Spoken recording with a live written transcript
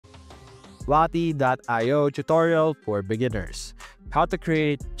Wati.io tutorial for beginners. How to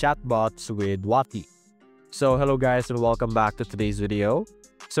create chatbots with Wati. So hello guys and welcome back to today's video.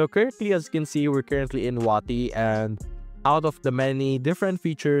 So currently, as you can see, we're currently in Wati, and out of the many different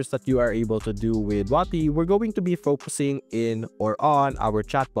features that you are able to do with Wati, we're going to be focusing in or on our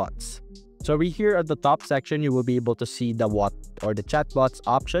chatbots. So over here at the top section, you will be able to see the what or the chatbots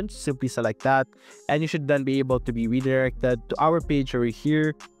option. Simply select that, and you should then be able to be redirected to our page over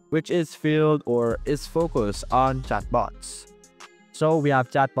here, which is filled or is focused on chatbots. So we have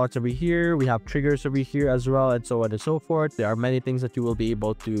chatbots over here, we have triggers over here as well, and so on and so forth. There are many things that you will be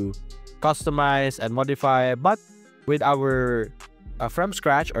able to customize and modify, but with our from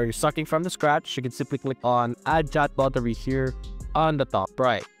scratch, or starting from the scratch, you can simply click on add chatbot over here on the top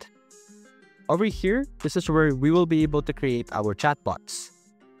right. Over here, this is where we will be able to create our chatbots.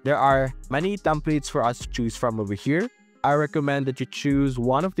 There are many templates for us to choose from over here. I recommend that you choose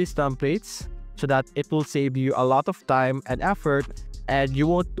one of these templates so that it will save you a lot of time and effort, and you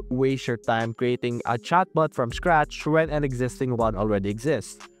won't waste your time creating a chatbot from scratch when an existing one already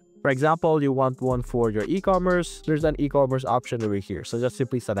exists. For example, you want one for your e-commerce, there's an e-commerce option over here, so just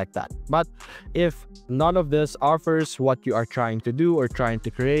simply select that. But if none of this offers what you are trying to do or trying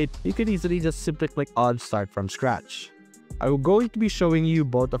to create, you can easily just simply click on start from scratch. I'm going to be showing you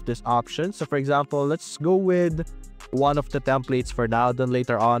both of these options. So for example, let's go with one of the templates for now, then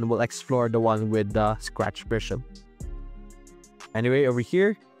later on we'll explore the one with the scratch version. Anyway, over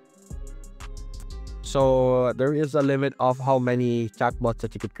here, so there is a limit of how many chatbots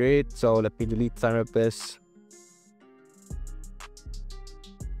that you could create. So let me delete some of this.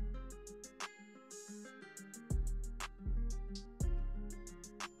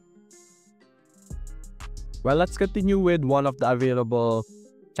 Well, let's continue with one of the available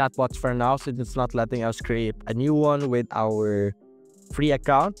chatbots for now, since it's not letting us create a new one with our free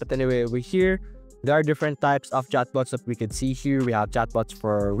account. But anyway, over here, there are different types of chatbots that we can see here. We have chatbots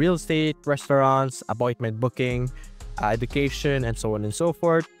for real estate, restaurants, appointment booking, education, and so on and so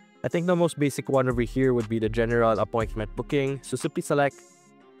forth. I think the most basic one over here would be the general appointment booking. So simply select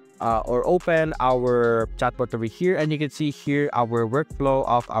or open our chatbot over here, and you can see here our workflow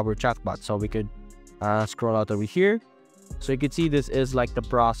of our chatbot. So we could scroll out over here. So you can see this is like the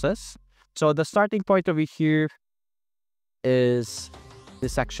process. So the starting point over here is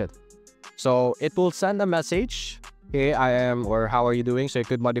this section. So it will send a message, hey, I am, or how are you doing? So you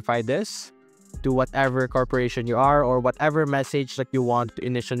could modify this to whatever corporation you are, or whatever message that you want to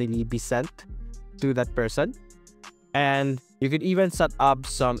initially be sent to that person. And you could even set up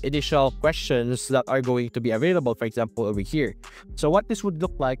some initial questions that are going to be available, for example, over here. So what this would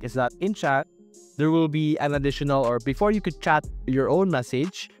look like is that in chat, there will be an additional, or before you could chat your own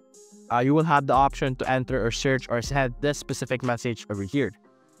message, you will have the option to enter or search or send this specific message over here.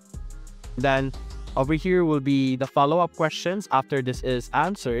 Then over here will be the follow-up questions after this is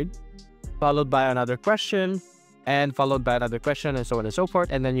answered, followed by another question, and followed by another question, and so on and so forth.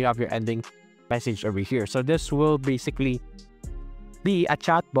 And then you have your ending message over here. So this will basically be a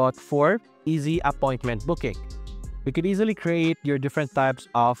chatbot for easy appointment booking. You could easily create your different types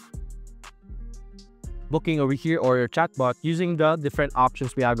of booking over here, or your chatbot, using the different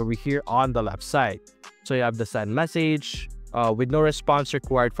options we have over here on the left side. So you have the send message with no response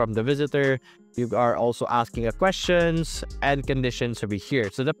required from the visitor. You are also asking a questions and conditions over here.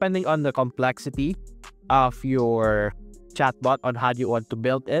 So depending on the complexity of your chatbot, on how you want to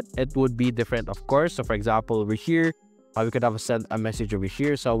build it, it would be different, of course. So for example, over here, we could have send a message over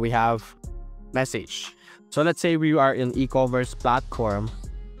here. So we have message. So let's say we are in e-commerce platform.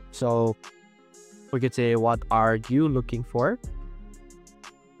 So we could say, what are you looking for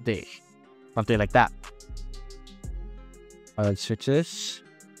today? Something like that. Let's switch this.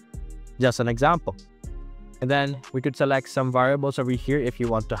 Just an example. And then we could select some variables over here if you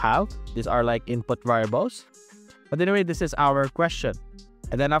want to have. These are like input variables. But anyway, this is our question.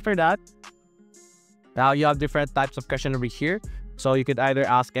 And then after that, now you have different types of question over here. So you could either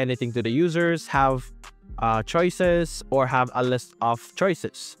ask anything to the users, have choices, or have a list of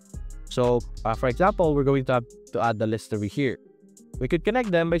choices. So for example, we're going to have to add the list over here. We could connect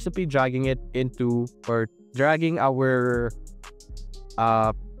them by simply dragging it into, or dragging our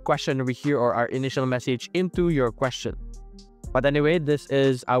question over here, or our initial message into your question. But anyway, this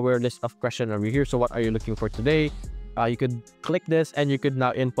is our list of questions over here. So what are you looking for today? You could click this and you could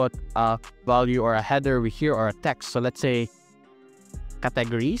now input a value or a header over here, or a text. So let's say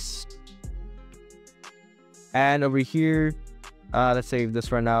categories. And over here, let's save this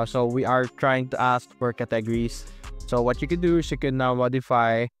for now. So we are trying to ask for categories. So what you can do is you can now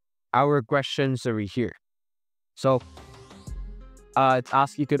modify our questions over here. So It's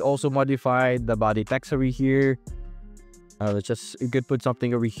asked, you could also modify the body text over here. You could put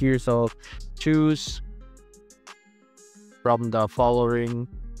something over here. So choose from the following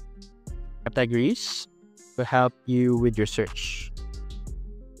categories to help you with your search.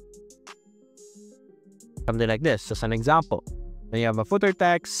 Something like this, as an example. Then you have a footer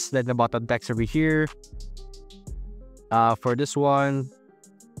text, then the button text over here. For this one,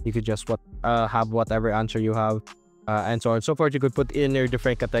 you could just have whatever answer you have, and so on and so forth. You could put in your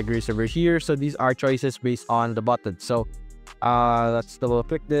different categories over here. So these are choices based on the button. So let's double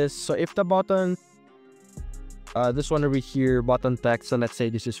click this. So if the button, this one over here, button text, so let's say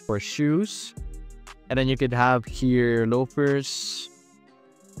this is for shoes, and then you could have here loafers,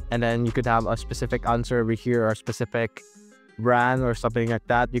 and then you could have a specific answer over here, or a specific brand or something like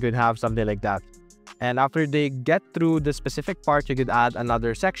that. You could have something like that. And after they get through the specific part, you could add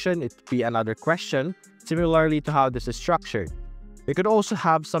another section. It could be another question, similarly to how this is structured. You could also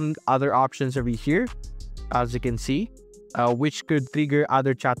have some other options over here, as you can see, which could trigger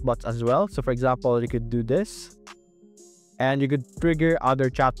other chatbots as well. So for example, you could do this, and you could trigger other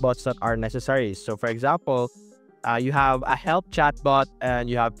chatbots that are necessary. So for example, you have a help chatbot and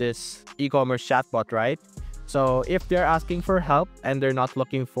you have this e-commerce chatbot, right? So if they're asking for help and they're not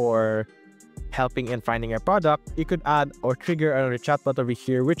looking for helping in finding a product, you could add or trigger another chatbot over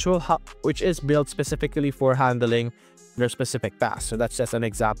here, which is built specifically for handling their specific task. So that's just an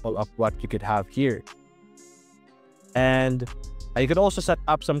example of what you could have here. And you could also set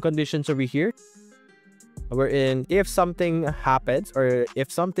up some conditions over here, wherein if something happens or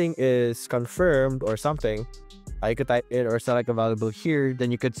if something is confirmed or something, you could type in or select available here.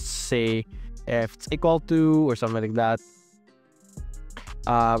 Then you could say if it's equal to or something like that.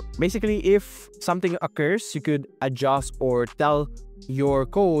 Basically, if something occurs, you could adjust or tell your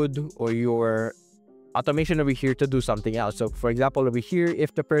code or your automation over here to do something else. So for example, over here,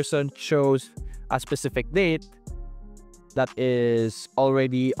 if the person chose a specific date that is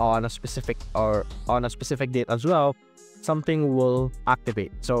already on a specific date as well, something will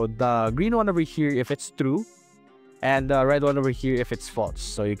activate. So the green one over here if it's true, and the red one over here if it's false.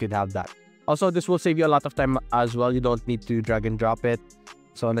 So you could have that. Also, this will save you a lot of time as well. You don't need to drag and drop it.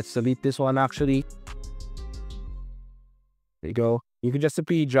 So let's delete this one actually. There you go. You can just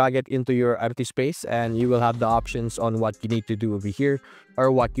simply drag it into your empty space and you will have the options on what you need to do over here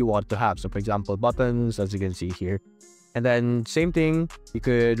or what you want to have. So for example, buttons, as you can see here. And then same thing, you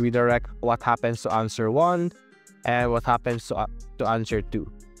could redirect what happens to answer 1 and what happens to answer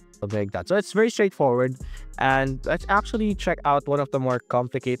 2. Something like that. So it's very straightforward. And let's actually check out one of the more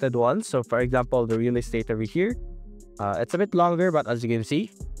complicated ones. So for example, the real estate over here. It's a bit longer, but as you can see,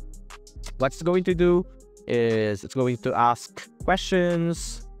 what it's going to do is it's going to ask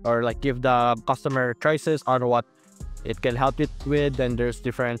questions or like give the customer choices on what it can help it with. Then there's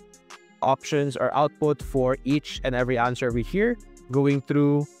different options or output for each and every answer over here, going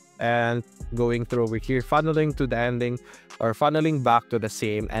through over here, funneling to the ending or funneling back to the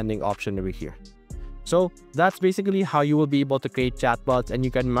same ending option over here. So that's basically how you will be able to create chatbots, and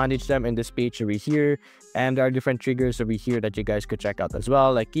you can manage them in this page over here. And there are different triggers over here that you guys could check out as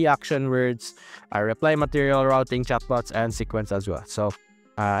well, like key action words, reply material, routing, chatbots, and sequence as well. So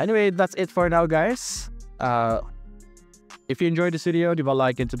anyway, that's it for now, guys. If you enjoyed this video, leave a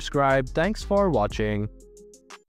like and subscribe. Thanks for watching.